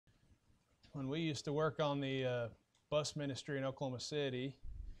when we used to work on the bus ministry in Oklahoma City,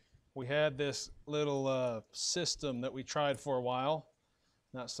 we had this little system that we tried for a while.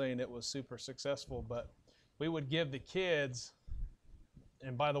 Not saying it was super successful, but we would give the kids,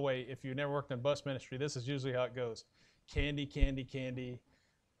 and by the way, if you've never worked in bus ministry, this is usually how it goes. Candy, candy, candy,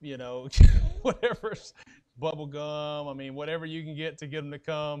 you know, whatever's bubble gum, I mean, whatever you can get to get them to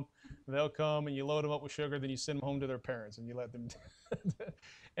come, they'll come, and you load them up with sugar, then you send them home to their parents and you let them.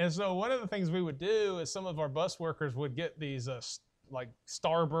 And so one of the things we would do is some of our bus workers would get these like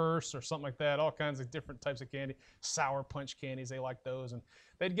Starbursts or something like that, all kinds of different types of candy, Sour Punch candies, they like those, and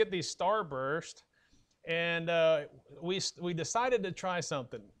they'd get these Starbursts, and we decided to try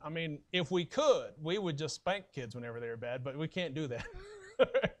something. I mean, if we could, we would just spank kids whenever they were bad, but we can't do that.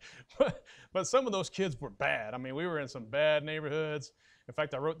 but some of those kids were bad. I mean, we were in some bad neighborhoods. In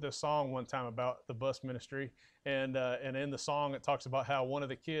fact, I wrote this song one time about the bus ministry, and in the song it talks about how one of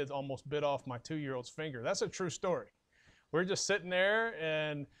the kids almost bit off my 2-year-old's finger. That's a true story. We're just sitting there,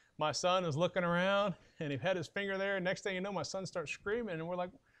 and my son is looking around, and he had his finger there, and next thing you know, my son starts screaming, and we're like,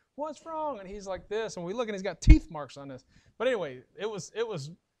 what's wrong? And he's like this, and we look, and he's got teeth marks on this. But anyway, it was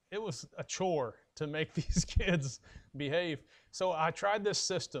a chore to make these kids behave. So I tried this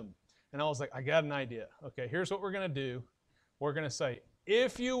system, and I was like, I got an idea. Okay, here's what we're going to do. We're going to say,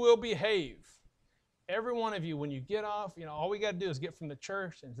 if you will behave, every one of you, when you get off, you know, all we got to do is get from the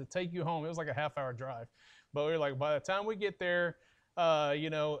church and to take you home. It was like a half-hour drive. But we were like, by the time we get there,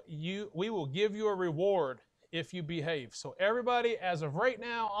 we will give you a reward if you behave. So everybody, as of right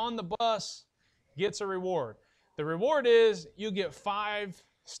now on the bus, gets a reward. The reward is you get 5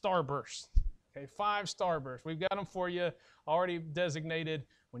 Starbursts. Okay, 5 Starbursts. We've got them for you, already designated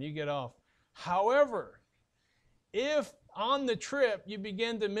when you get off. However, if on the trip you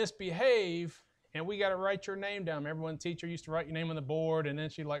begin to misbehave, and we got to write your name down. Remember when the teacher used to write your name on the board, and then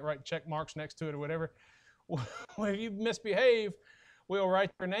she'd like write check marks next to it or whatever? Well, if you misbehave, we'll write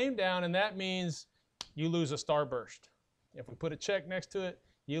your name down, and that means you lose a Starburst. If we put a check next to it,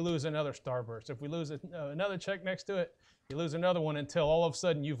 you lose another Starburst. If we lose another check next to it, you lose another one until all of a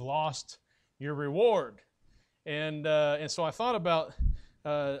sudden you've lost your reward. And so I thought about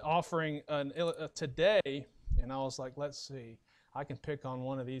offering today, and I was like, let's see. I can pick on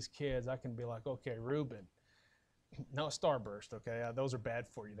one of these kids. I can be like, okay, Reuben, no Starburst, okay? Those are bad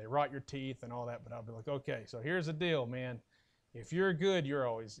for you. They rot your teeth and all that, but I'll be like, okay, so here's the deal, man. If you're good, you're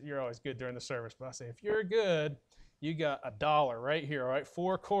always good during the service. But I say, if you're good, you got $1 right here, all right,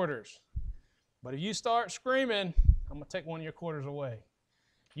 4 quarters. But if you start screaming, I'm going to take one of your quarters away.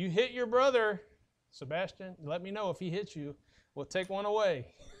 You hit your brother, Sebastian, let me know if he hits you. We'll take one away,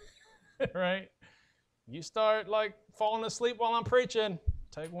 right? You start like falling asleep while I'm preaching,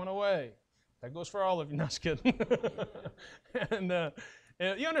 take one away. That goes for all of you. No, just kidding. And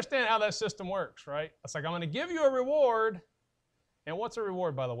you understand how that system works, right? It's like I'm going to give you a reward. And what's a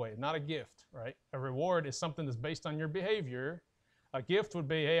reward, by the way? Not a gift, right? A reward is something that's based on your behavior. A gift would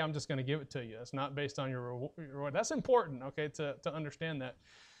be, hey, I'm just going to give it to you. It's not based on your reward. That's important, okay, to understand that.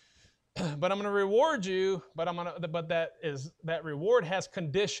 But I'm going to reward you, but that reward has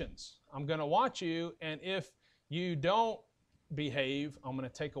conditions. I'm going to watch you, and if you don't behave, I'm going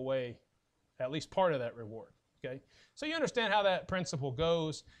to take away at least part of that reward, okay? So you understand how that principle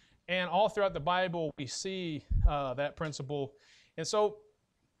goes, and all throughout the Bible we see that principle. And so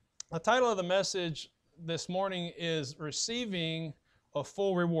the title of the message this morning is Receiving a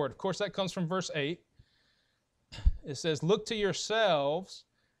Full Reward. Of course, that comes from verse 8. It says, look to yourselves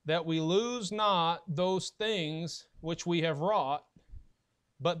that we lose not those things which we have wrought,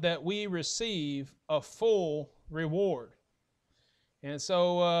 but that we receive a full reward. And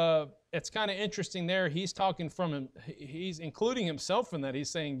so it's kind of interesting there. He's talking from him. He's including himself in that.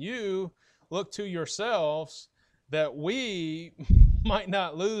 He's saying, you look to yourselves that we might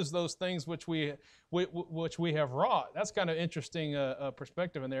not lose those things which we have wrought. That's kind of interesting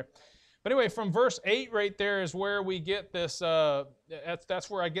perspective in there. But anyway, from verse 8 right there is where we get this, that's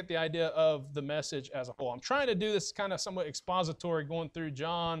where I get the idea of the message as a whole. I'm trying to do this kind of somewhat expository going through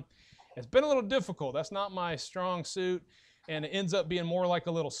John. It's been a little difficult. That's not my strong suit, and it ends up being more like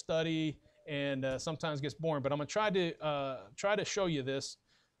a little study, and sometimes gets boring. But I'm going to try to show you this.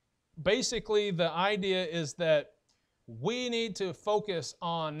 Basically, the idea is that we need to focus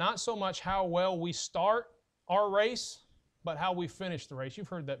on not so much how well we start our race, but how we finish the race. You've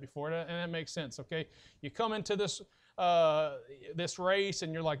heard that before, and that makes sense, okay? You come into this race,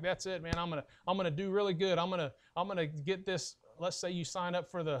 and you're like, that's it, man. I'm gonna do really good. I'm gonna get this. Let's say you sign up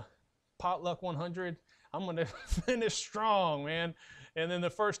for the Potluck 100. I'm gonna finish strong, man. And then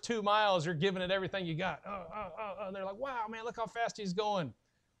the first 2 miles, you're giving it everything you got. And they're like, wow, man, look how fast he's going.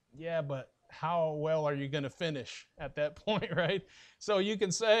 Yeah, but how well are you going to finish at that point, right? So you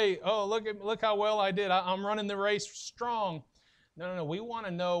can say, oh, look how well I did. I'm running the race strong. No. We want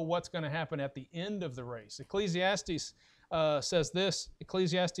to know what's going to happen at the end of the race. Ecclesiastes says this,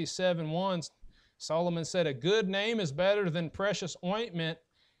 Ecclesiastes 7:1, Solomon said, a good name is better than precious ointment,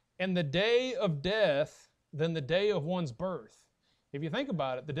 and the day of death than the day of one's birth. If you think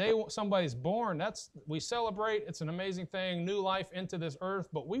about it, the day somebody's born, we celebrate, it's an amazing thing, new life into this earth,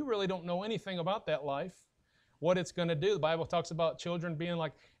 but we really don't know anything about that life, what it's going to do. The Bible talks about children being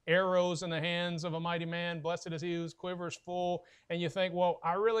like arrows in the hands of a mighty man, blessed is he whose quiver is full, and you think, well,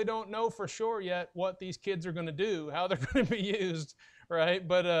 I really don't know for sure yet what these kids are going to do, how they're going to be used, right?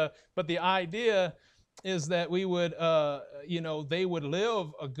 But the idea is that we would, they would live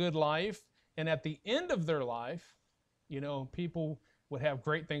a good life, and at the end of their life, people would have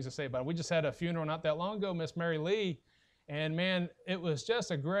great things to say about it. We just had a funeral not that long ago, Miss Mary Lee, and man, it was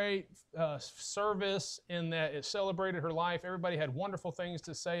just a great service in that it celebrated her life. Everybody had wonderful things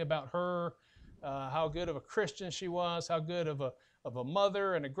to say about her, how good of a Christian she was, how good of a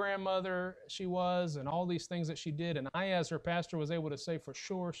mother and a grandmother she was, and all these things that she did. And I, as her pastor, was able to say for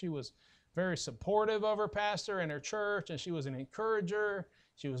sure she was very supportive of her pastor and her church, and she was an encourager.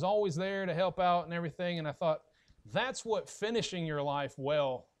 She was always there to help out and everything. And I thought, that's what finishing your life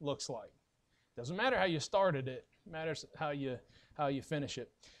well looks like. Doesn't matter how you started it, it matters how you finish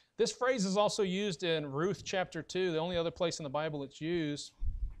it. This phrase is also used in Ruth chapter 2, the only other place in the Bible it's used.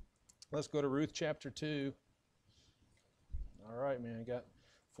 Let's go to Ruth chapter 2. All right, man, got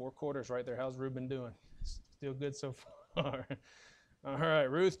 4 quarters right there. How's Reuben doing? Still good so far. All right,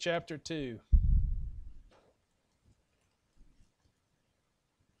 Ruth chapter 2.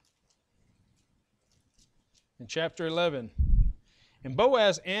 In chapter 11, and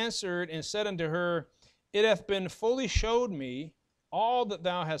Boaz answered and said unto her, it hath been fully showed me all that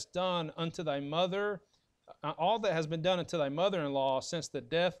thou hast done unto thy mother, all that has been done unto thy mother-in-law since the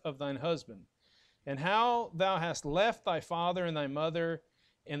death of thine husband, and how thou hast left thy father and thy mother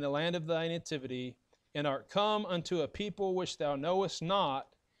in the land of thy nativity, and art come unto a people which thou knowest not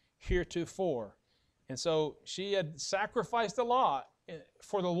heretofore. And so she had sacrificed a lot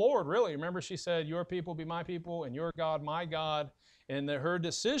for the Lord, really. Remember, she said, your people be my people, and your God my God. And her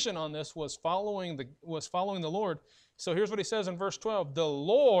decision on this was following the Lord. So here's what he says in verse 12. The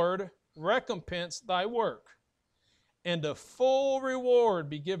Lord recompense thy work, and a full reward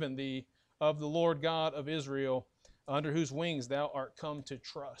be given thee of the Lord God of Israel, under whose wings thou art come to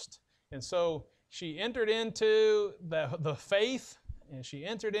trust. And so she entered into the faith, and she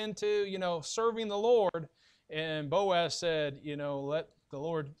entered into, serving the Lord. And Boaz said, let the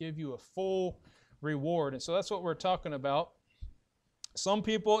Lord give you a full reward. And so that's what we're talking about. Some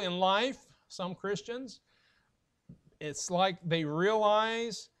people in life, some Christians, it's like they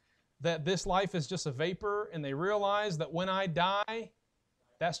realize that this life is just a vapor, and they realize that when I die,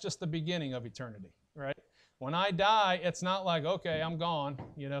 that's just the beginning of eternity, right? When I die, it's not like, okay, I'm gone,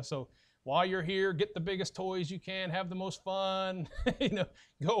 so while you're here, get the biggest toys you can, have the most fun,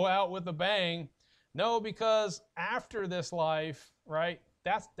 go out with a bang. No, because after this life, right,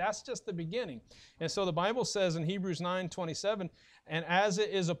 that's just the beginning. And so the Bible says in Hebrews 9:27, and as it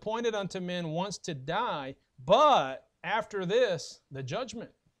is appointed unto men once to die, but after this, the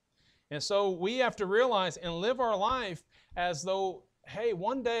judgment. And so we have to realize and live our life as though, hey,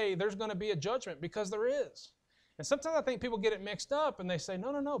 one day there's going to be a judgment, because there is. And sometimes I think people get it mixed up and they say,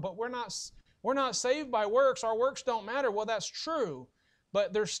 no, but we're not saved by works. Our works don't matter. Well, that's true,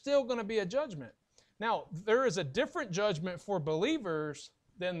 but there's still going to be a judgment. Now, there is a different judgment for believers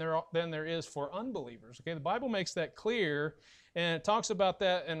than there is for unbelievers. Okay, the Bible makes that clear, and it talks about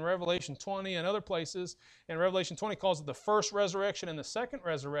that in Revelation 20 and other places. And Revelation 20 calls it the first resurrection and the second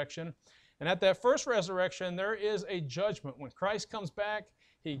resurrection. And at that first resurrection, there is a judgment. When Christ comes back,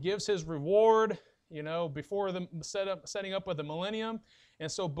 he gives his reward, before the setting up of the millennium.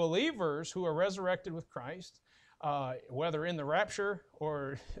 And so believers who are resurrected with Christ, whether in the rapture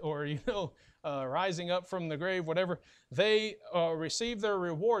or rising up from the grave, whatever, they receive their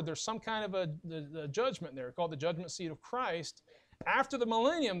reward. There's some kind of a judgment there called the judgment seat of Christ. After the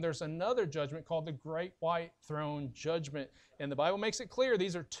millennium, there's another judgment called the Great White Throne Judgment. And the Bible makes it clear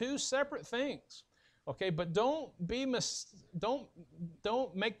these are two separate things. Okay, but don't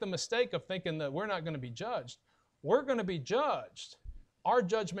make the mistake of thinking that we're not going to be judged. We're going to be judged. Our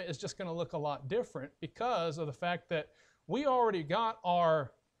judgment is just going to look a lot different because of the fact that we already got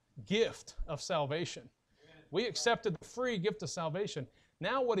our gift of salvation. We accepted the free gift of salvation.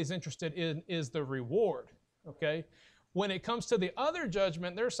 Now what he's interested in is the reward. Okay? when it comes to the other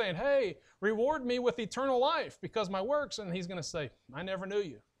judgment, they're saying, hey, reward me with eternal life because my works. And he's going to say, I never knew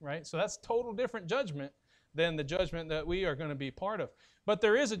you, right? So that's total different judgment than the judgment that we are going to be part of. But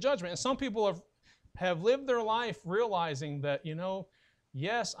there is a judgment. And some people have lived their life realizing that,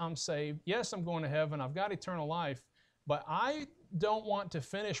 yes, I'm saved. Yes, I'm going to heaven. I've got eternal life. But I don't want to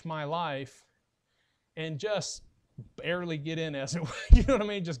finish my life and just barely get in, as it were. You know what I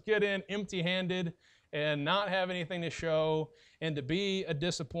mean? Just get in empty-handed and not have anything to show, and to be a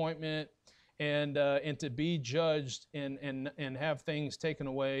disappointment, and to be judged and have things taken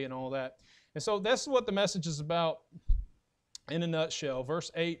away and all that. And so that's what the message is about in a nutshell. Verse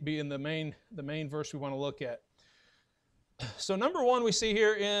 8 being the main verse we want to look at. So number one, we see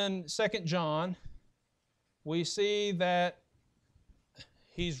here in 2 John, we see that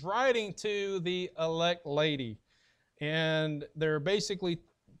he's writing to the elect lady. And there are basically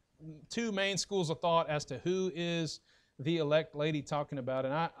two main schools of thought as to who is the elect lady talking about.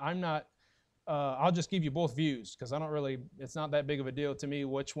 And I'm not, I'll just give you both views because it's not that big of a deal to me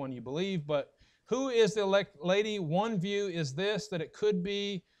which one you believe. But who is the elect lady? One view is this, that it could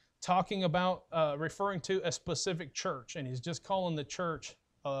be talking about, referring to a specific church. And he's just calling the church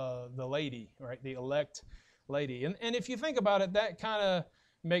the lady, right? The elect lady. And if you think about it, that kind of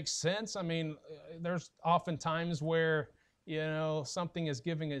makes sense. I mean, there's often times where something is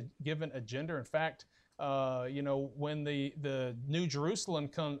given a gender. In fact, when the New Jerusalem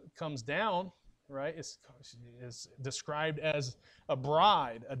comes down, right, it's described as a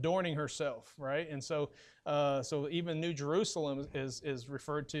bride adorning herself, right? And so even New Jerusalem is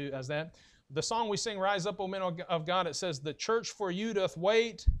referred to as that. The song we sing, Rise Up, O Men of God, it says, the church for you doth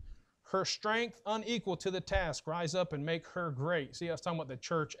wait, her strength unequal to the task. Rise up and make her great. See, I was talking about the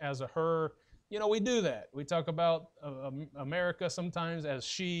church as a her. We do that. We talk about America sometimes as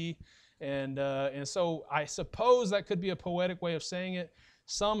she, and so I suppose that could be a poetic way of saying it.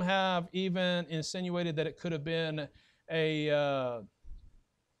 Some have even insinuated that it could have been a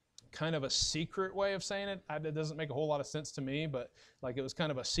kind of a secret way of saying it. It doesn't make a whole lot of sense to me, but like it was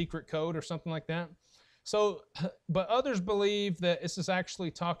kind of a secret code or something like that. So, but others believe that this is actually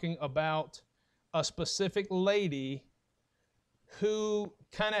talking about a specific lady who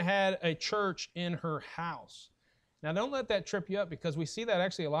kind of had a church in her house. Now, don't let that trip you up because we see that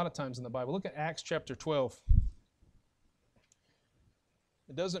actually a lot of times in the Bible. Look at Acts chapter 12.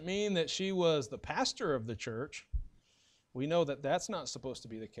 It doesn't mean that she was the pastor of the church. We know that that's not supposed to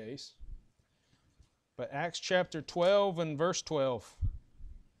be the case. But Acts chapter 12 and verse 12.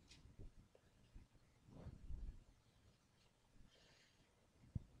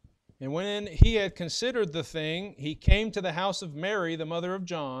 And when he had considered the thing, he came to the house of Mary, the mother of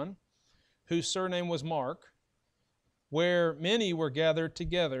John, whose surname was Mark, where many were gathered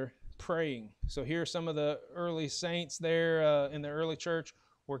together praying. So here are some of the early saints there in the early church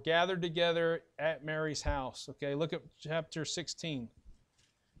were gathered together at Mary's house. Okay, look at chapter 16.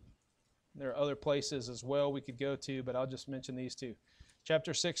 There are other places as well we could go to, but I'll just mention these two.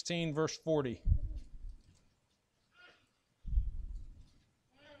 Chapter 16, verse 40.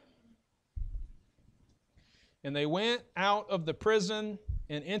 And they went out of the prison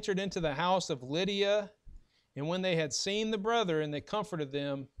and entered into the house of Lydia. And when they had seen the brethren, they comforted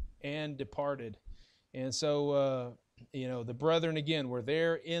them and departed. And so, the brethren, again, were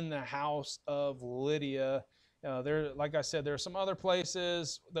there in the house of Lydia. Like I said, there are some other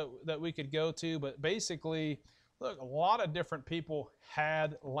places that we could go to. But basically, look, a lot of different people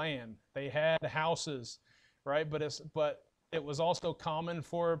had land. They had houses, right? But it was also common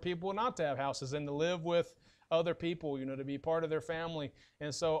for people not to have houses and to live with other people, to be part of their family.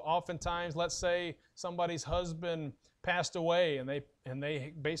 And so oftentimes, let's say somebody's husband passed away and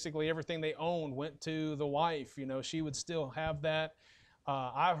they basically everything they owned went to the wife, she would still have that.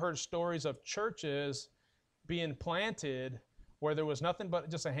 I've heard stories of churches being planted where there was nothing but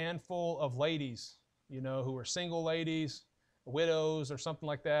just a handful of ladies, who were single ladies, widows or something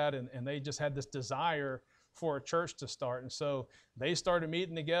like that, and they just had this desire for a church to start. And so they started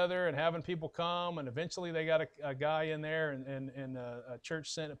meeting together and having people come, and eventually they got a guy in there and a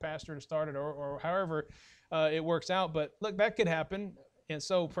church sent a pastor to start it, or however it works out. But look, that could happen. And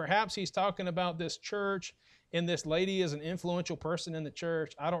so perhaps he's talking about this church, and this lady is an influential person in the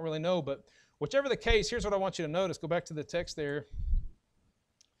church. I don't really know, but whichever the case, here's what I want you to notice. Go back to the text there.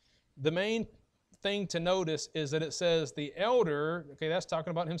 The main thing to notice is that it says the elder, okay, that's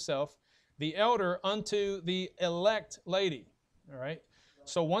talking about himself, the elder unto the elect lady, all right?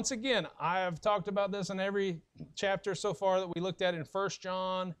 So once again, I've talked about this in every chapter so far that we looked at in 1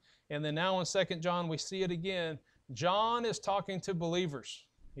 John, and then now in 2 John, we see it again. John is talking to believers.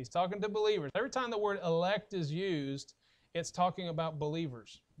 He's talking to believers. Every time the word elect is used, It's talking about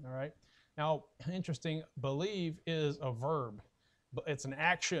believers, all right? Now, interesting, believe is a verb, but it's an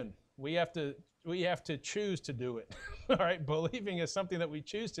action. We have to choose to do it, all right? Believing is something that we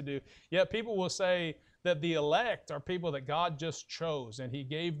choose to do. Yet people will say that the elect are people that God just chose, and He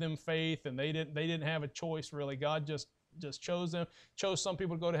gave them faith, and they didn't have a choice really. God just chose them, chose some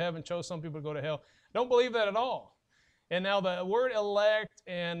people to go to heaven, chose some people to go to hell. Don't believe that at all. And now the word elect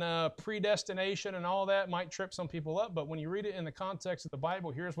and predestination and all that might trip some people up, but when you read it in the context of the Bible,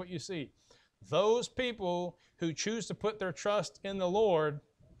 here's what you see. Those people who choose to put their trust in the Lord,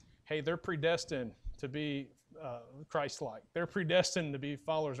 hey, they're predestined to be Christ-like. They're predestined to be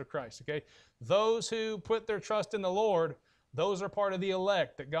followers of Christ, okay? Those who put their trust in the Lord, those are part of the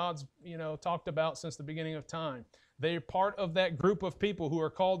elect that God's, talked about since the beginning of time. They're part of that group of people who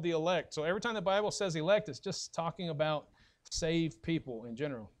are called the elect. So every time the Bible says elect, it's just talking about saved people in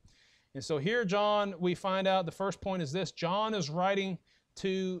general. And so here, John, we find out the first point is this. John is writing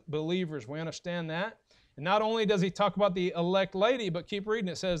to believers. We understand that. And not only does he talk about the elect lady, but keep reading.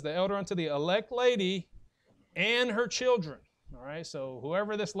 It says, the elder unto the elect lady and her children. All right, so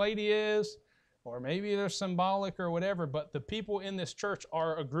whoever this lady is, or maybe they're symbolic or whatever, but the people in this church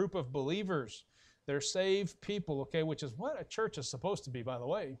are a group of believers. They're saved people, okay, which is what a church is supposed to be, by the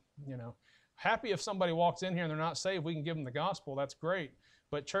way. Happy if somebody walks in here and they're not saved, we can give them the gospel. That's great.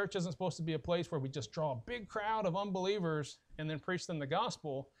 But church isn't supposed to be a place where we just draw a big crowd of unbelievers and then preach them the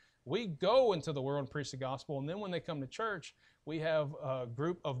gospel. We go into the world and preach the gospel, and then when they come to church, we have a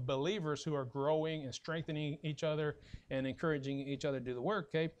group of believers who are growing and strengthening each other and encouraging each other to do the work,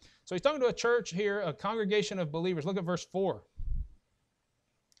 okay? So he's talking to a church here, a congregation of believers. Look at verse 4.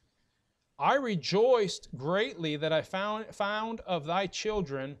 I rejoiced greatly that I found of thy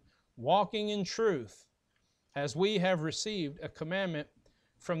children walking in truth, as we have received a commandment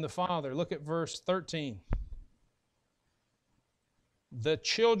from the Father. Look at verse 13. The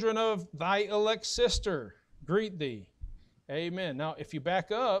children of thy elect sister greet thee. Amen. Now, if you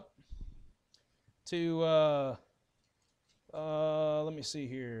back up to, let me see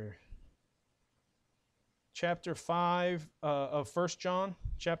here, chapter 5 of 1 John,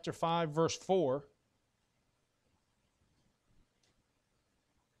 chapter 5, verse 4.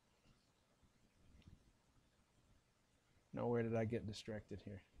 Now, where did I get distracted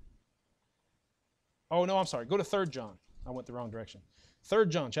here? Oh, no, I'm sorry. Go to 3 John. I went the wrong direction. 3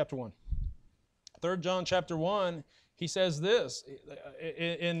 John, chapter 1. 3 John, chapter 1, he says this.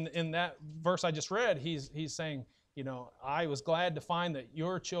 In that verse I just read, he's saying, I was glad to find that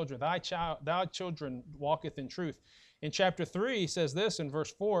your children, thy children walketh in truth. In chapter 3, he says this in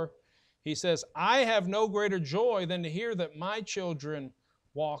verse 4. He says, I have no greater joy than to hear that my children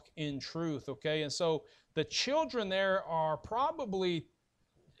walk in truth, okay? And so the children there are probably,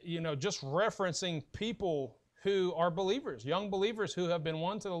 just referencing people who are believers, young believers who have been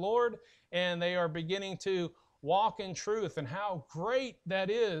won to the Lord, and they are beginning to walk in truth. And how great that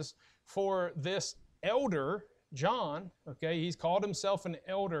is for this elder, John, okay? He's called himself an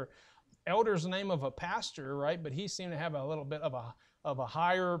elder. Elder's the name of a pastor, right? But he seemed to have a little bit of a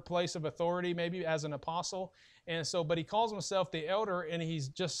higher place of authority, maybe as an apostle. And so, but he calls himself the elder, and he's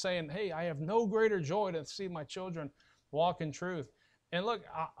just saying, hey, I have no greater joy to see my children walk in truth. And look,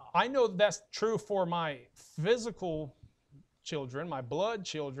 I know that's true for my physical children, my blood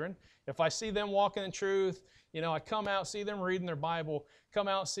children. If I see them walking in truth, I come out, see them reading their Bible, come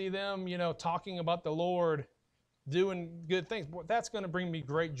out, see them, talking about the Lord, doing good things. Boy, that's going to bring me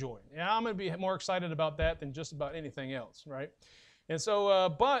great joy. And I'm going to be more excited about that than just about anything else, right? And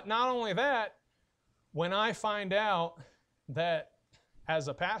so, but not only that, when I find out that as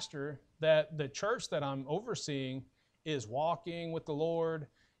a pastor, that the church that I'm overseeing is walking with the Lord,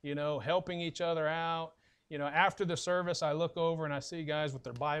 helping each other out. After the service, I look over and I see guys with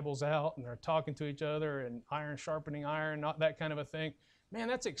their Bibles out and they're talking to each other and iron sharpening iron, not that kind of a thing. Man,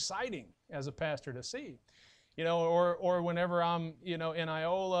 that's exciting as a pastor to see. Or whenever I'm, in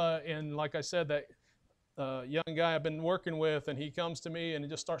Iola, and like I said, that young guy I've been working with, and he comes to me and he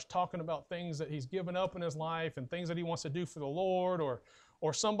just starts talking about things that he's given up in his life and things that he wants to do for the Lord,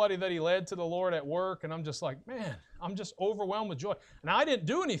 or somebody that he led to the Lord at work, and I'm just like, man, I'm just overwhelmed with joy. And I didn't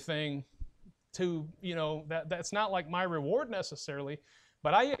do anything to, that's not like my reward necessarily,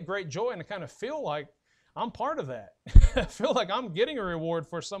 but I get great joy, and I kind of feel like I'm part of that. I feel like I'm getting a reward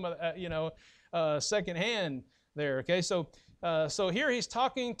for some of that, secondhand there, okay? So here he's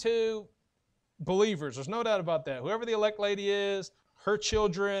talking to believers. There's no doubt about that. Whoever the elect lady is, her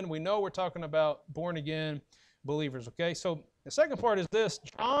children, we know we're talking about born-again believers, okay? So the second part is this.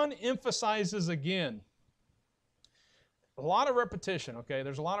 John emphasizes again, a lot of repetition, okay?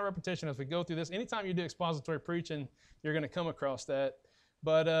 There's a lot of repetition as we go through this. Anytime you do expository preaching, you're going to come across that.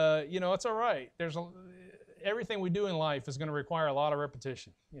 But, you know, it's all right. Everything we do in life is going to require a lot of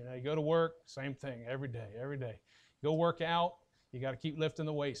repetition. You know, you go to work, same thing, every day, every day. Go work out, you got to keep lifting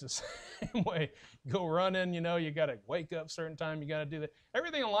the weights the same way. Go running, you know, you got to wake up a certain time, you got to do that.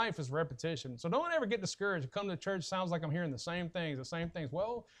 Everything in life is repetition. So don't ever get discouraged. Come to church, sounds like I'm hearing the same things, the same things.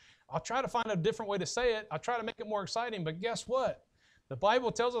 Well, I'll try to find a different way to say it. I'll try to make it more exciting, but guess what? The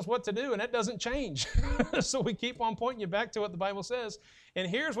Bible tells us what to do, and that doesn't change. So we keep on pointing you back to what the Bible says. And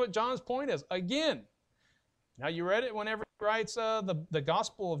here's what John's point is. Again, now you read it whenever he writes the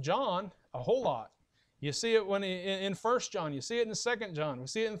Gospel of John, a whole lot. You see it when in 1 John, you see it in 2 John, we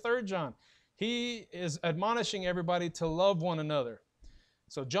see it in 3 John. He is admonishing everybody to love one another.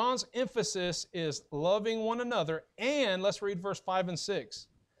 So John's emphasis is loving one another, and let's read verse 5 and 6.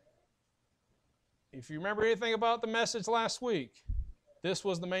 If you remember anything about the message last week, this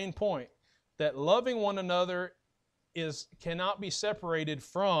was the main point, that loving one another cannot be separated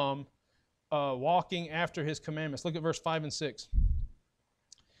from walking after His commandments. Look at verse 5 and 6.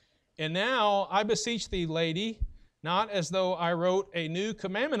 And now I beseech thee, lady, not as though I wrote a new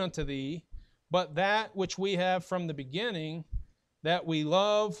commandment unto thee, but that which we have from the beginning, that we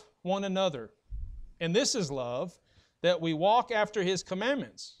love one another. And this is love, that we walk after His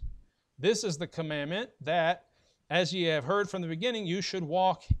commandments. This is the commandment that, as ye have heard from the beginning, you should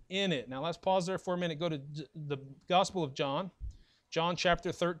walk in it. Now let's pause there for a minute. Go to the Gospel of John, John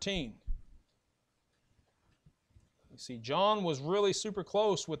chapter 13. You see, John was really super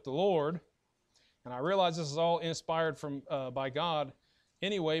close with the Lord, and I realize this is all inspired by God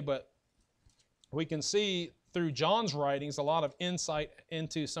anyway, but we can see through John's writings a lot of insight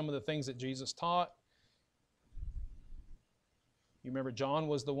into some of the things that Jesus taught. You remember John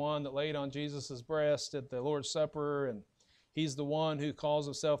was the one that laid on Jesus' breast at the Lord's Supper, and he's the one who calls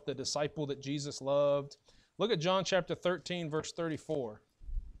himself the disciple that Jesus loved. Look at John chapter 13, verse 34.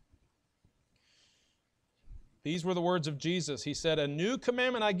 These were the words of Jesus. He said, "A new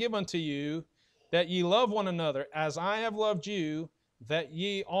commandment I give unto you, that ye love one another, as I have loved you, that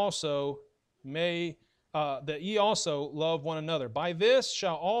ye also love one another. By this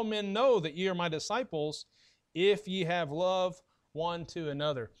shall all men know that ye are my disciples, if ye have love one to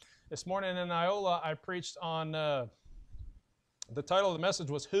another." This morning in Iola, I preached on, the title of the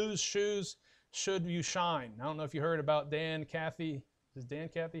message was, "Whose Shoes Should You Shine?" I don't know if you heard about Dan Cathy. Is Dan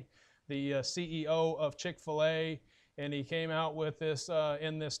Cathy? The CEO of Chick-fil-A, and he came out with this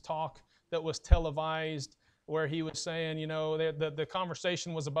in this talk that was televised, where he was saying, you know, the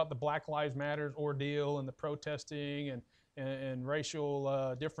conversation was about the Black Lives Matter ordeal and the protesting and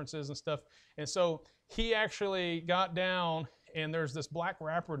racial differences and stuff. And so he actually got down, and there's this black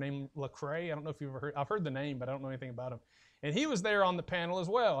rapper named Lecrae. I don't know if you've ever heard. I've heard the name, but I don't know anything about him. And he was there on the panel as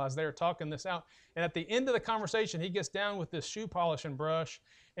well as they were talking this out. And at the end of the conversation, he gets down with this shoe polishing brush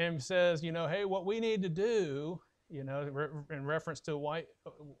and says, you know, hey, what we need to do, you know, in reference to white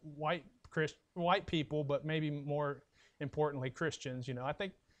people, but maybe more importantly, Christians, you know, I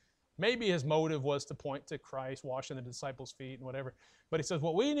think maybe his motive was to point to Christ washing the disciples' feet and whatever. But he says,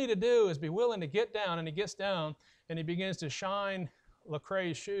 what we need to do is be willing to get down, and he gets down and he begins to shine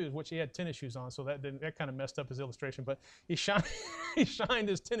Lecrae's shoes, which he had tennis shoes on, so that kind of messed up his illustration. But he shined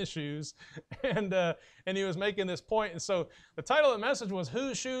his tennis shoes, and he was making this point. And so the title of the message was,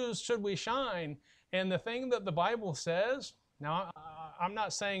 "Whose shoes should we shine?" And the thing that the Bible says, now I'm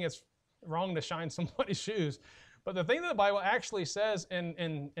not saying it's wrong to shine somebody's shoes, but the thing that the Bible actually says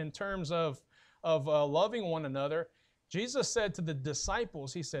in terms of loving one another, Jesus said to the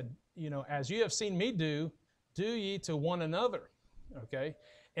disciples, he said, you know, as you have seen me do ye to one another. Okay?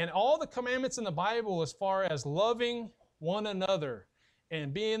 And all the commandments in the Bible as far as loving one another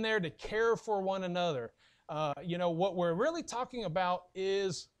and being there to care for one another, you know, what we're really talking about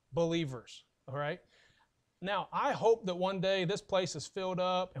is believers. All right? Now, I hope that one day this place is filled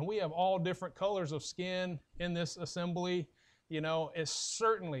up and we have all different colors of skin in this assembly. You know, it's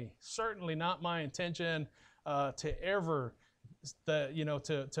certainly not my intention to ever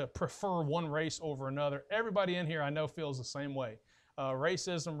to prefer one race over another. Everybody in here I know feels the same way.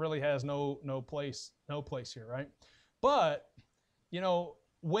 Racism really has no place here, right? But, you know,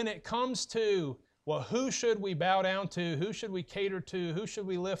 when it comes to, well, who should we bow down to? Who should we cater to? Who should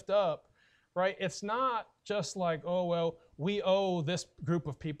we lift up? Right? It's not just like, oh, well, we owe this group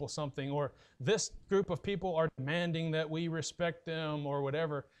of people something, or this group of people are demanding that we respect them or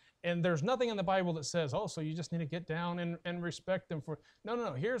whatever. And there's nothing in the Bible that says, oh, so you just need to get down and respect them for.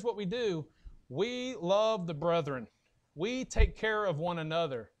 No. Here's what we do. We love the brethren. We take care of one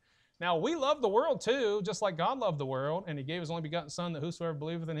another. Now, we love the world too, just like God loved the world, and he gave his only begotten Son, that whosoever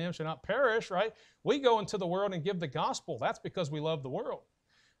believeth in him shall not perish, right? We go into the world and give the gospel. That's because we love the world.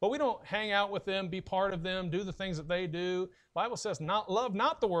 But we don't hang out with them, be part of them, do the things that they do. The Bible says, love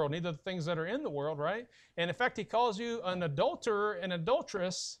not the world, neither the things that are in the world, right? And in fact, he calls you an adulterer, an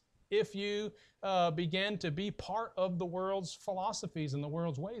adulteress, if you begin to be part of the world's philosophies and the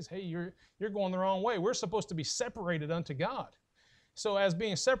world's ways. Hey, you're going the wrong way. We're supposed to be separated unto God. So as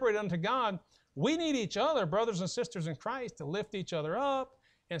being separated unto God, we need each other, brothers and sisters in Christ, to lift each other up.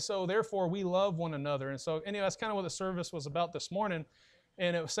 And so therefore we love one another. And so anyway, that's kind of what the service was about this morning.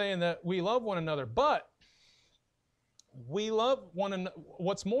 And it was saying that we love one another. But we love one another.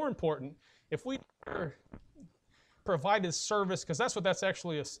 What's more important, if we provided service, because that's what that's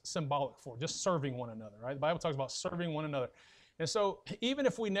actually is symbolic for, just serving one another, right? The Bible talks about serving one another. And so even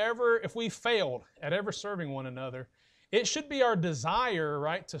if we failed at ever serving one another, it should be our desire,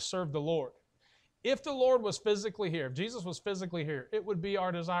 right, to serve the Lord. If the Lord was physically here, if Jesus was physically here, it would be our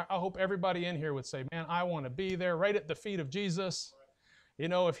desire. I hope everybody in here would say, man, I want to be there right at the feet of Jesus. You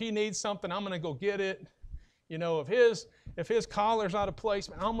know, if he needs something, I'm going to go get it. You know, if his collar's out of place,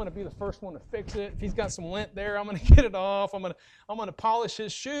 man, I'm going to be the first one to fix it. If he's got some lint there, I'm going to get it off. I'm going to polish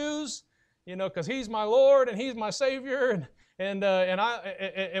his shoes, you know, because he's my Lord and he's my Savior,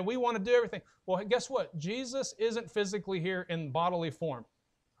 and we want to do everything. Well, guess what? Jesus isn't physically here in bodily form,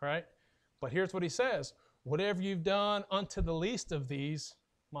 right? But here's what he says: whatever you've done unto the least of these,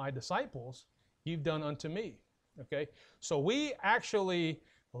 my disciples, you've done unto me. Okay? So we actually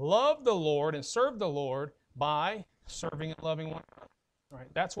love the Lord and serve the Lord by serving and loving one another. Right?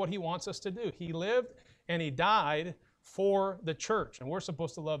 That's what he wants us to do. He lived and he died for the church, and we're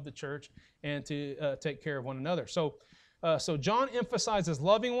supposed to love the church and to take care of one another. So John emphasizes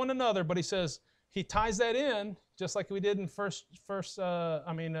loving one another, but he says he ties that in just like we did in 1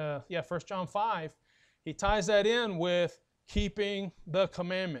 John 5. He ties that in with keeping the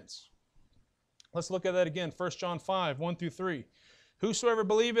commandments. Let's look at that again. 1 John 5, 1 through 3. Whosoever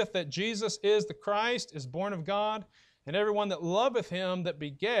believeth that Jesus is the Christ is born of God, and everyone that loveth him that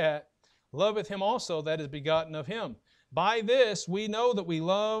begat, loveth him also that is begotten of him. By this we know that we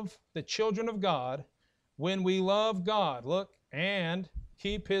love the children of God, when we love God, look, and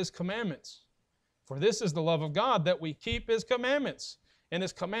keep his commandments. For this is the love of God, that we keep his commandments, and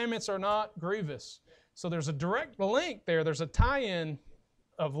his commandments are not grievous. So there's a direct link there. There's a tie-in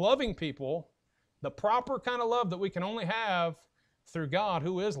of loving people, the proper kind of love that we can only have through God,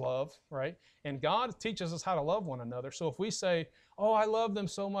 who is love, right? And God teaches us how to love one another. So if we say, oh, I love them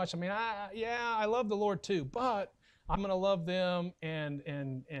so much, I love the Lord too, but I'm going to love them, and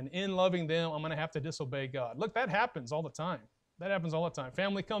in loving them, I'm going to have to disobey God. Look, that happens all the time. That happens all the time.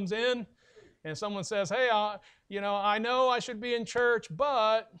 Family comes in, and someone says, hey, I know I should be in church,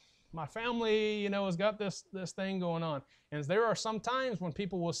 but my family, has got this thing going on. And there are some times when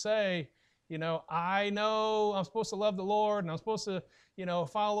people will say, I know I'm supposed to love the Lord, and I'm supposed to,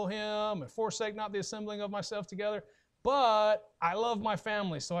 follow him and forsake not the assembling of myself together, but I love my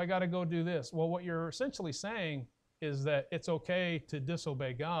family, so I got to go do this. Well, what you're essentially saying is that it's okay to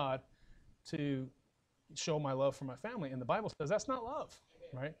disobey God to show my love for my family. And the Bible says that's not love,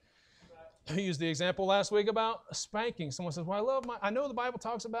 right? I used the example last week about spanking. Someone says, well, I know the Bible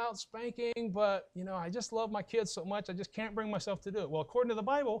talks about spanking, but, I just love my kids so much, I just can't bring myself to do it. Well, according to the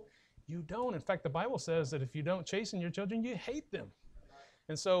Bible, you don't. In fact, the Bible says that if you don't chasten your children, you hate them.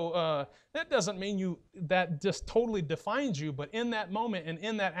 And so that doesn't mean that just totally defines you, but in that moment and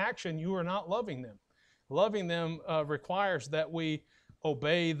in that action, you are not loving them. Loving them requires that we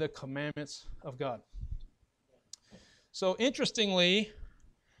obey the commandments of God. So interestingly,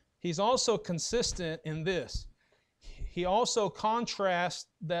 he's also consistent in this. He also contrasts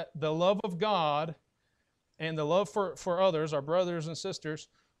that the love of God and the love for others, our brothers and sisters,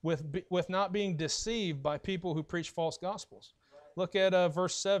 with not being deceived by people who preach false gospels. Look at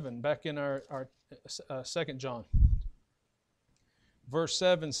verse 7 back in our 2 John. Verse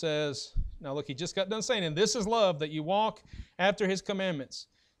 7 says, now look, he just got done saying, and this is love, that you walk after his commandments.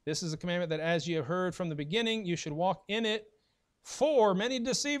 This is a commandment that as you have heard from the beginning, you should walk in it. For many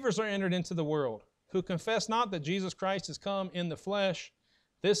deceivers are entered into the world, who confess not that Jesus Christ is come in the flesh.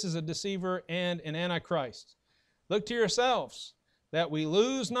 This is a deceiver and an antichrist. Look to yourselves, that we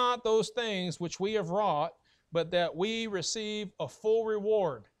lose not those things which we have wrought, but that we receive a full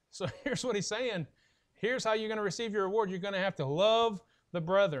reward. So here's what he's saying. Here's how you're going to receive your reward. You're going to have to love the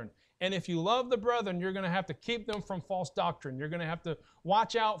brethren. And if you love the brethren, you're going to have to keep them from false doctrine. You're going to have to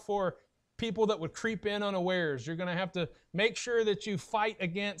watch out for people that would creep in unawares. You're going to have to make sure that you fight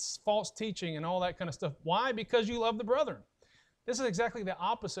against false teaching and all that kind of stuff. Why? Because you love the brethren. This is exactly the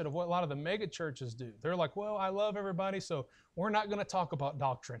opposite of what a lot of the mega churches do. They're like, well, I love everybody, so we're not going to talk about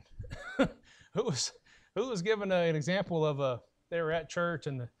doctrine. who was given an example of they were at church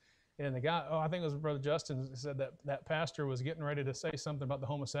and the guy, I think it was Brother Justin, said that pastor was getting ready to say something about the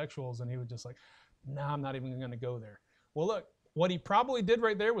homosexuals, and he was just like, no, I'm not even going to go there. Well, look, what he probably did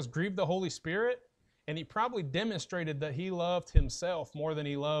right there was grieve the Holy Spirit, and he probably demonstrated that he loved himself more than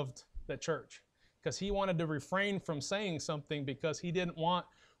he loved the church, because he wanted to refrain from saying something because he didn't want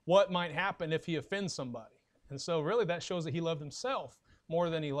what might happen if he offends somebody. And so really that shows that he loved himself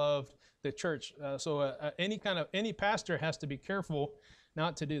more than he loved the church. Any pastor has to be careful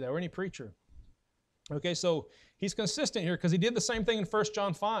not to do that, or any preacher. Okay, so he's consistent here because he did the same thing in 1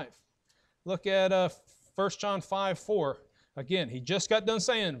 John 5. Look at 1 John 5:4. Again, he just got done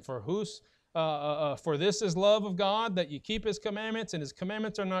saying, for this is love of God, that you keep His commandments, and His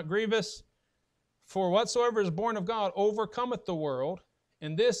commandments are not grievous. For whatsoever is born of God overcometh the world,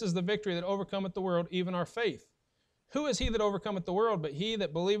 and this is the victory that overcometh the world, even our faith. Who is he that overcometh the world but he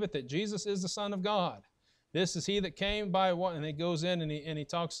that believeth that Jesus is the Son of God? This is he that came by what? And he goes in and he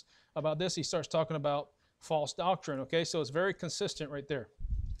talks about this. He starts talking about false doctrine. Okay, so it's very consistent right there.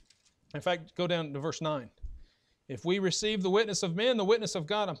 In fact, go down to verse 9. If we receive the witness of men, the witness of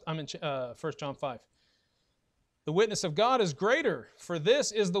God, I'm in 1 John 5. The witness of God is greater, for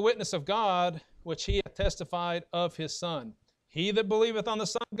this is the witness of God, which He hath testified of His Son. He that believeth on the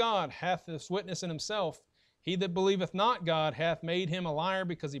Son of God hath this witness in himself. He that believeth not God hath made him a liar,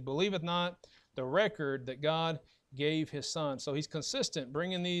 because he believeth not the record that God gave His Son. So he's consistent,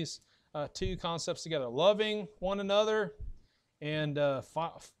 bringing these two concepts together, loving one another and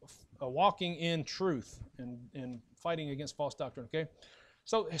walking in truth and fighting against false doctrine, okay?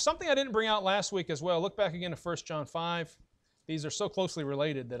 So something I didn't bring out last week as well, look back again to 1 John 5. These are so closely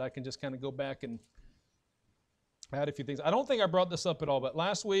related that I can just kind of go back and add a few things. I don't think I brought this up at all, but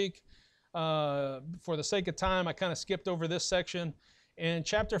last week, for the sake of time, I kind of skipped over this section. In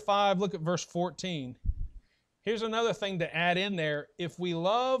chapter 5, look at verse 14. Here's another thing to add in there. If we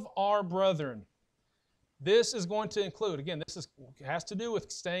love our brethren, this is going to include, again, has to do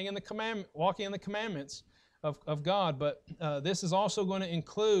with staying in the walking in the commandments of God, but this is also going to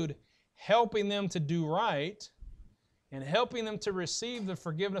include helping them to do right and helping them to receive the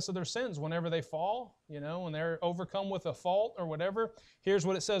forgiveness of their sins whenever they fall, when they're overcome with a fault or whatever. Here's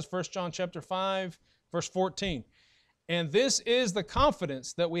what it says, 1 John chapter 5, verse 14. And this is the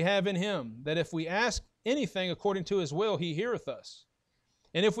confidence that we have in Him, that if we ask anything according to His will, He heareth us.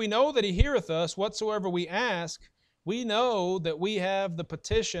 And if we know that He heareth us, whatsoever we ask, we know that we have the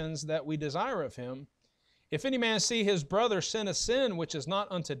petitions that we desire of Him. If any man see his brother sin a sin which is not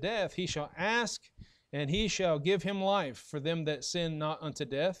unto death, he shall ask, and He shall give him life for them that sin not unto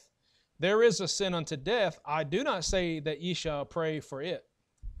death. There is a sin unto death. I do not say that ye shall pray for it.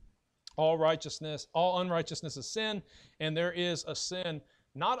 All unrighteousness is sin, and there is a sin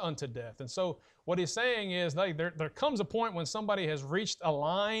not unto death. And so what he's saying is there comes a point when somebody has reached a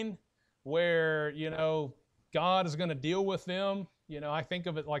line where, God is going to deal with them. I think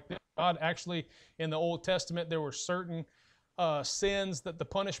of it like this. God actually, in the Old Testament, there were certain sins that the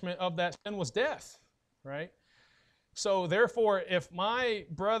punishment of that sin was death, right? So therefore, if my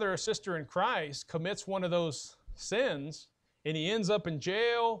brother or sister in Christ commits one of those sins and he ends up in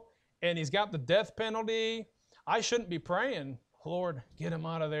jail and he's got the death penalty, I shouldn't be praying, Lord, get him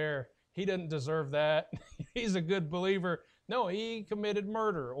out of there. He doesn't deserve that. He's a good believer. No, he committed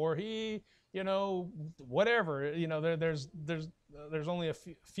murder, or he, whatever. There's only a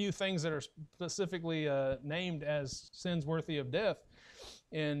few things that are specifically named as sins worthy of death.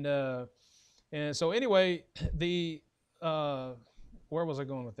 And so anyway, where was I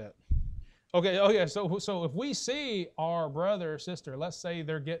going with that? Okay, so if we see our brother or sister, let's say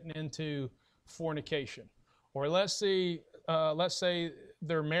they're getting into fornication, or let's say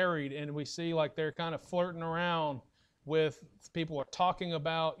they're married and we see like they're kind of flirting around with people, are talking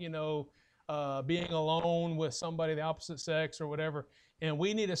about, being alone with somebody the opposite sex or whatever, and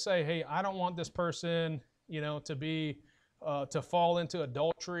we need to say, hey, I don't want this person, to fall into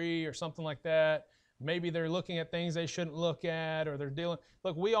adultery or something like that. Maybe they're looking at things they shouldn't look at, or they're dealing.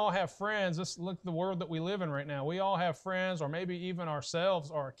 Look, we all have friends. Let's look at the world that we live in right now. We all have friends, or maybe even ourselves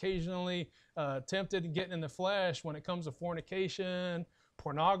are occasionally tempted to get in the flesh when it comes to fornication,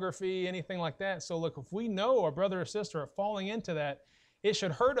 pornography, anything like that. So look, if we know our brother or sister are falling into that, it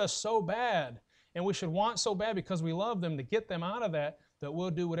should hurt us so bad, and we should want so bad because we love them to get them out of that, that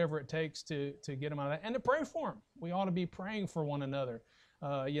we'll do whatever it takes to get them out of that, and to pray for them. We ought to be praying for one another.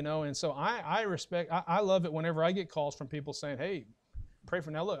 And so I love it whenever I get calls from people saying, hey, pray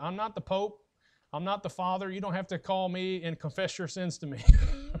for. Now look, I'm not the Pope. I'm not the Father. You don't have to call me and confess your sins to me,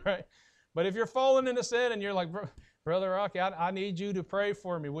 right? But if you're falling into sin and you're like, Brother Rocky, I need you to pray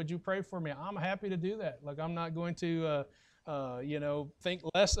for me. Would you pray for me? I'm happy to do that. Like, I'm not going to, think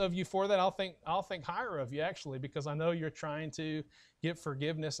less of you for that. I'll think higher of you, actually, because I know you're trying to get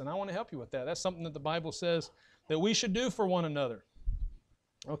forgiveness, and I want to help you with that. That's something that the Bible says that we should do for one another.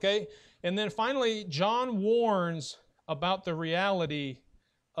 Okay? And then finally, John warns about the reality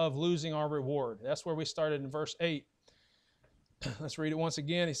of losing our reward. That's where we started in verse 8. Let's read it once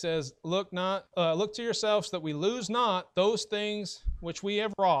again. He says, look to yourselves that we lose not those things which we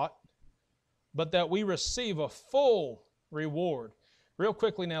have wrought, but that we receive a full reward. Real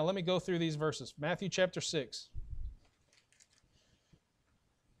quickly now, let me go through these verses. Matthew chapter 6.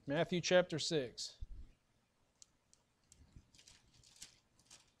 Matthew chapter 6.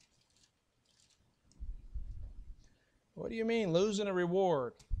 What do you mean, losing a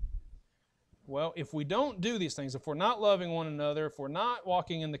reward? Well, if we don't do these things, if we're not loving one another, if we're not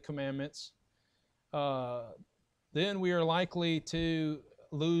walking in the commandments, then we are likely to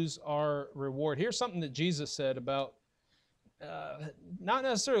lose our reward. Here's something that Jesus said about not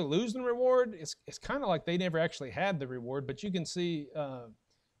necessarily losing the reward. It's kind of like they never actually had the reward, but you can see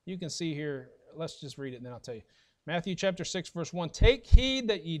here. Let's just read it and then I'll tell you. Matthew chapter 6, verse 1. Take heed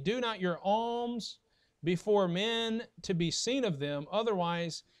that ye do not your alms before men to be seen of them,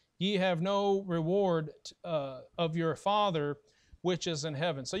 otherwise ye have no reward of your Father which is in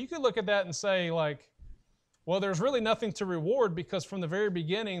heaven. So you could look at that and say, like, well, there's really nothing to reward because from the very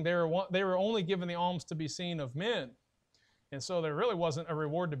beginning they were only given the alms to be seen of men. And so there really wasn't a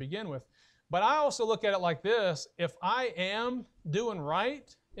reward to begin with. But I also look at it like this. If I am doing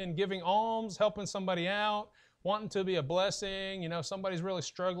right in giving alms, helping somebody out, wanting to be a blessing, somebody's really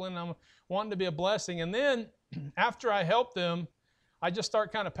struggling, I'm wanting to be a blessing, and then after I help them, I just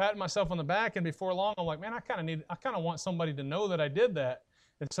start kind of patting myself on the back, and before long, I'm like, man, I kind of want somebody to know that I did that.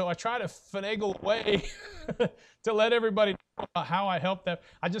 And so I try to finagle away to let everybody know about how I helped them.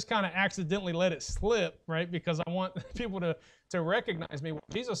 I just kind of accidentally let it slip, right? Because I want people to recognize me. Well,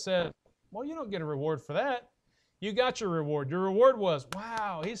 Jesus said, well, you don't get a reward for that. You got your reward. Your reward was,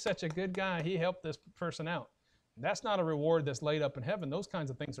 wow, he's such a good guy. He helped this person out. That's not a reward that's laid up in heaven. Those kinds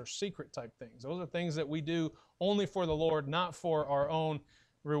of things are secret type things. Those are things that we do only for the Lord, not for our own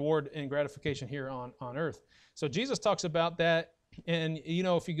reward and gratification here on earth. So Jesus talks about that. And,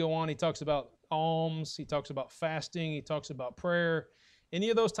 if you go on, he talks about alms. He talks about fasting. He talks about prayer. Any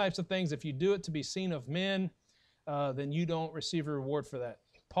of those types of things, if you do it to be seen of men, then you don't receive a reward for that.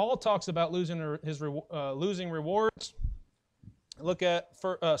 Paul talks about losing rewards. Look at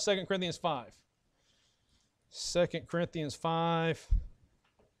 2 Corinthians 5. 2 Corinthians 5.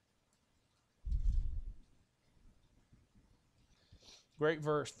 Great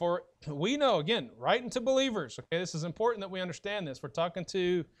verse. For we know, again, writing to believers. Okay, this is important that we understand this. We're talking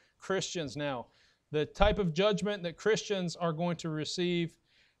to Christians now. The type of judgment that Christians are going to receive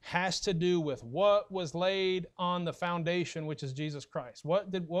has to do with what was laid on the foundation, which is Jesus Christ.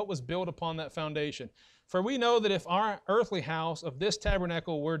 What was built upon that foundation? For we know that if our earthly house of this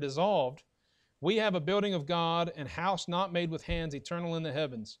tabernacle were dissolved, we have a building of God, and house not made with hands, eternal in the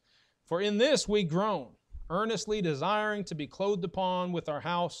heavens. For in this we groan, earnestly desiring to be clothed upon with our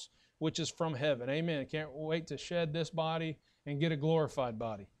house, which is from heaven. Amen. Can't wait to shed this body and get a glorified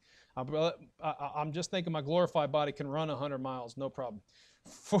body. I'm just thinking my glorified body can run 100 miles, no problem.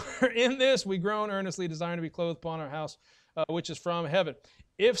 For in this we groan, earnestly desiring to be clothed upon our house, which is from heaven.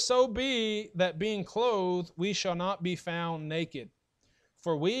 If so be that being clothed, we shall not be found naked.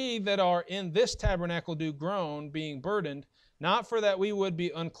 For we that are in this tabernacle do groan, being burdened, not for that we would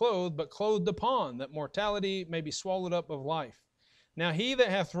be unclothed, but clothed upon, that mortality may be swallowed up of life. Now he that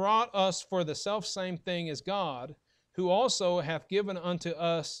hath wrought us for the selfsame thing is God, who also hath given unto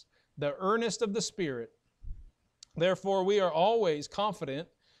us the earnest of the Spirit. Therefore we are always confident,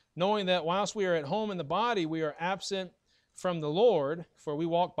 knowing that whilst we are at home in the body, we are absent from the Lord, for we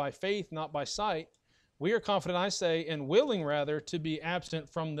walk by faith, not by sight. We are confident, I say, and willing rather to be absent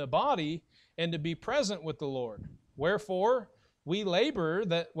from the body and to be present with the Lord. Wherefore, we labor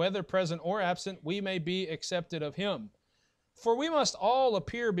that whether present or absent, we may be accepted of him. For we must all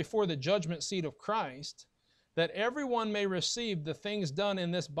appear before the judgment seat of Christ, that everyone may receive the things done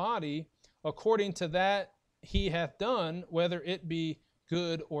in this body according to that he hath done, whether it be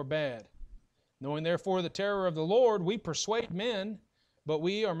good or bad. Knowing therefore the terror of the Lord, we persuade men, but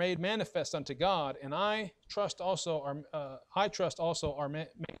we are made manifest unto God, and I trust also are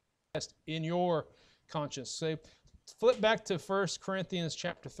manifest in your conscience. So flip back to 1 Corinthians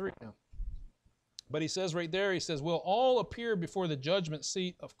chapter 3 now. But he says right there, he says, we'll all appear before the judgment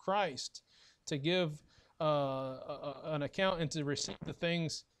seat of Christ to give an account and to receive the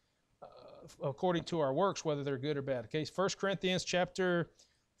things according to our works, whether they're good or bad. Okay, 1 Corinthians chapter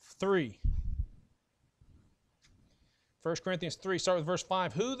 3. 1 Corinthians 3, start with verse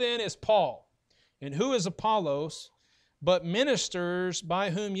 5. Who then is Paul, and who is Apollos, but ministers by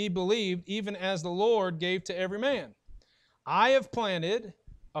whom ye believed, even as the Lord gave to every man? I have planted.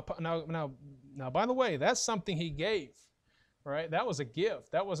 Now, by the way, that's something he gave, right? That was a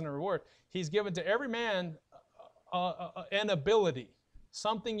gift. That wasn't a reward. He's given to every man an ability,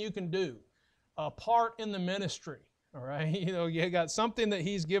 something you can do, a part in the ministry, all right? You got something that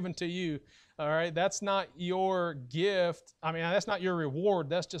he's given to you, all right? That's not your gift. I mean, that's not your reward.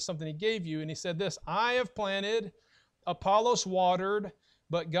 That's just something he gave you. And he said this, I have planted, Apollos watered,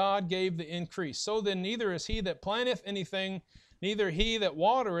 but God gave the increase. So then neither is he that planteth anything, neither he that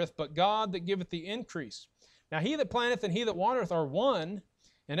watereth, but God that giveth the increase. Now he that planteth and he that watereth are one,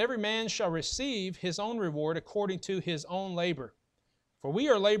 and every man shall receive his own reward according to his own labor. For we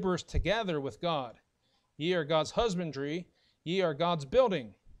are laborers together with God. Ye are God's husbandry, ye are God's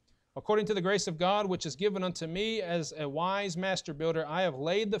building. According to the grace of God which is given unto me as a wise master builder, I have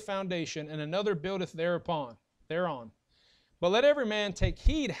laid the foundation, and another buildeth thereon. But let every man take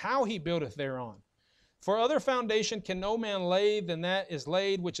heed how he buildeth thereon. For other foundation can no man lay than that is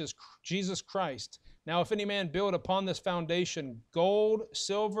laid, which is Jesus Christ. Now if any man build upon this foundation gold,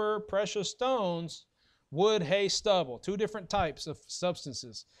 silver, precious stones, wood, hay, stubble, two different types of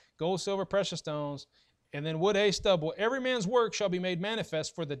substances, gold, silver, precious stones, and then wood, hay, stubble, every man's work shall be made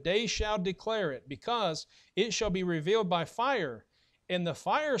manifest, for the day shall declare it, because it shall be revealed by fire, and the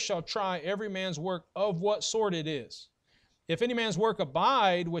fire shall try every man's work of what sort it is. If any man's work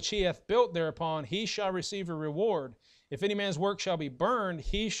abide, which he hath built thereupon, he shall receive a reward. If any man's work shall be burned,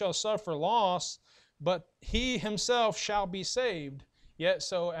 he shall suffer loss, but he himself shall be saved, yet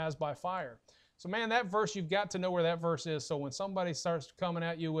so as by fire. So man, that verse, you've got to know where that verse is. So when somebody starts coming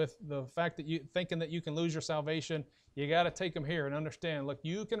at you with the fact that you thinking that you can lose your salvation, you got to take them here and understand, look,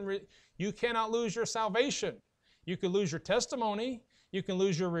 you cannot lose your salvation. You can lose your testimony. You can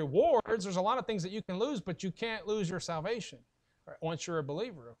lose your rewards. There's a lot of things that you can lose, but you can't lose your salvation once you're a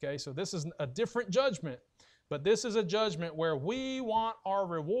believer, okay? So this is a different judgment, but this is a judgment where we want our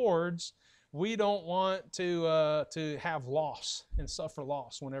rewards. We don't want to have loss and suffer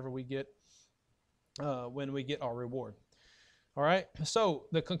loss whenever we get our reward. All right, so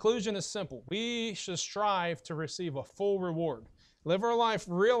the conclusion is simple. We should strive to receive a full reward. Live our life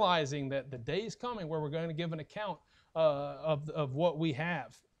realizing that the day is coming where we're going to give an account of what we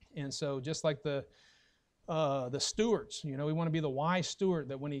have. And so just like the stewards, we want to be the wise steward,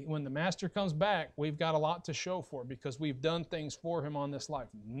 that when the master comes back, we've got a lot to show for, because we've done things for him on this life.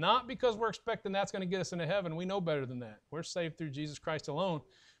 Not because we're expecting that's going to get us into heaven. We know better than that. We're saved through Jesus Christ alone,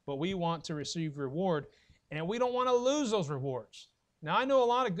 but we want to receive reward, and we don't want to lose those rewards. Now, I know a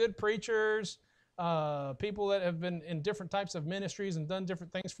lot of good preachers, people that have been in different types of ministries and done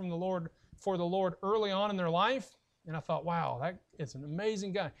different things for the Lord early on in their life, and I thought, wow, that is an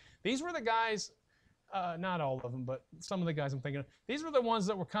amazing guy. These were the guys, not all of them, but some of the guys I'm thinking of, these were the ones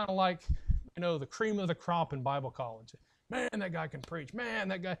that were kind of like, the cream of the crop in Bible college. Man, that guy can preach. Man,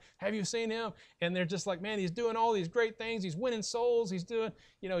 that guy, have you seen him? And they're just like, man, he's doing all these great things. He's winning souls. He's doing,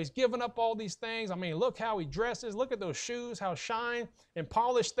 he's giving up all these things. I mean, look how he dresses. Look at those shoes, how shine and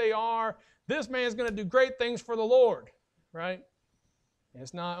polished they are. This man's going to do great things for the Lord, right? And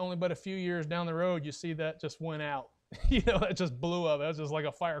it's not only but a few years down the road, you see that just went out. That just blew up. That was just like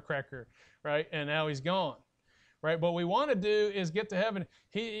a firecracker, right? And now he's gone. Right? What we want to do is get to heaven.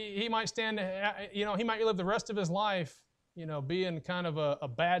 He might stand, he might live the rest of his life, being kind of a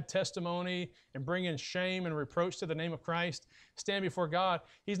bad testimony and bringing shame and reproach to the name of Christ, stand before God.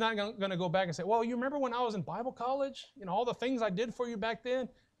 He's not going to go back and say, well, you remember when I was in Bible college? All the things I did for you back then?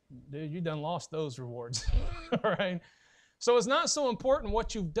 Dude, you done lost those rewards. All right? So it's not so important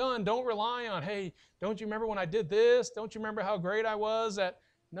what you've done. Don't rely on, hey, don't you remember when I did this? Don't you remember how great I was at...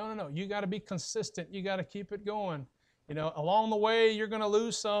 No. You got to be consistent. You got to keep it going. Along the way, you're going to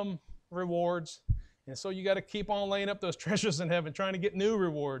lose some rewards. And so you got to keep on laying up those treasures in heaven, trying to get new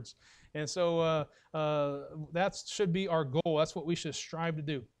rewards. And so that should be our goal. That's what we should strive to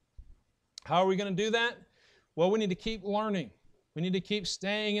do. How are we going to do that? Well, we need to keep learning. We need to keep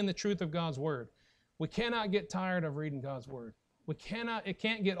staying in the truth of God's Word. We cannot get tired of reading God's Word. It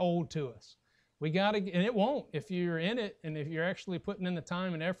can't get old to us. We got to, and it won't. If you're in it, and if you're actually putting in the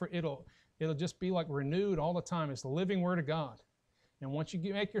time and effort, it'll just be like renewed all the time. It's the living Word of God. And once you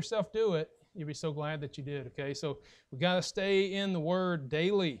make yourself do it, you'll be so glad that you did, okay? So we got to stay in the Word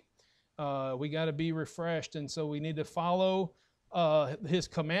daily. We got to be refreshed, and so we need to follow His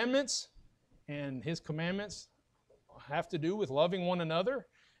commandments and His commandments have to do with loving one another.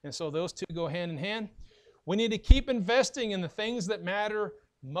 And so those two go hand in hand. We need to keep investing in the things that matter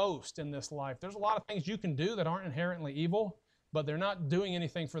most in this life. There's a lot of things you can do that aren't inherently evil, but they're not doing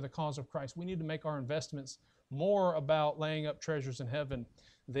anything for the cause of Christ. We need to make our investments more about laying up treasures in heaven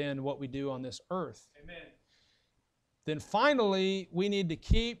than what we do on this earth. Amen. Then finally, we need to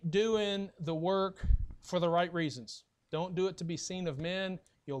keep doing the work for the right reasons. Don't do it to be seen of men.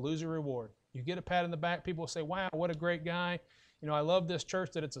 You'll lose your reward. You get a pat on the back, people will say, wow, what a great guy. You know, I love this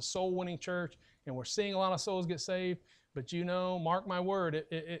church, that it's a soul-winning church, and we're seeing a lot of souls get saved. But you know, mark my word,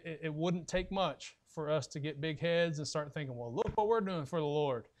 it wouldn't take much for us to get big heads and start thinking, well, look what we're doing for the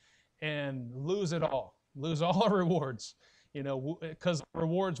Lord, and lose it all. Lose all our rewards, you know, because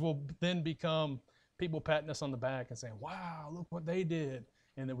rewards will then become people patting us on the back and saying, wow, look what they did,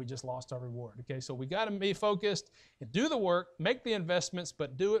 and then we just lost our reward. Okay, so we got to be focused and do the work, make the investments,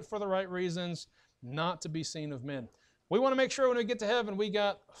 but do it for the right reasons, not to be seen of men. We want to make sure when we get to heaven, we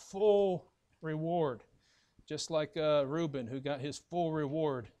got full reward, just like Reuben, who got his full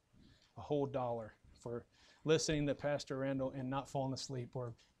reward, a whole $1 for listening to Pastor Randall and not falling asleep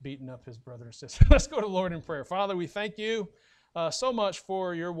or beating up his brother or sister. Let's go to the Lord in prayer. Father, we thank you so much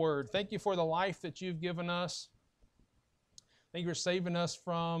for your word. Thank you for the life that you've given us. Thank you for saving us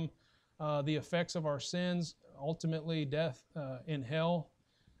from the effects of our sins, ultimately death in hell.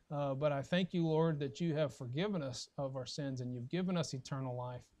 But I thank you, Lord, that you have forgiven us of our sins and you've given us eternal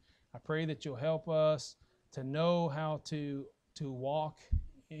life. I pray that you'll help us to know how to walk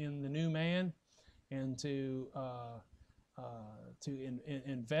in the new man and to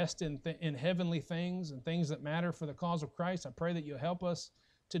invest in heavenly things and things that matter for the cause of Christ. I pray that you'll help us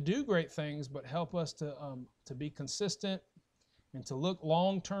to do great things, but help us to be consistent and to look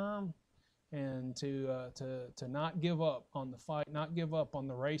long term and to not give up on the fight, not give up on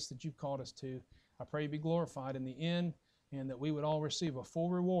the race that you've called us to. I pray you be glorified in the end and that we would all receive a full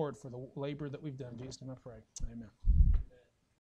reward for the labor that we've done. In Jesus' name I pray. Amen.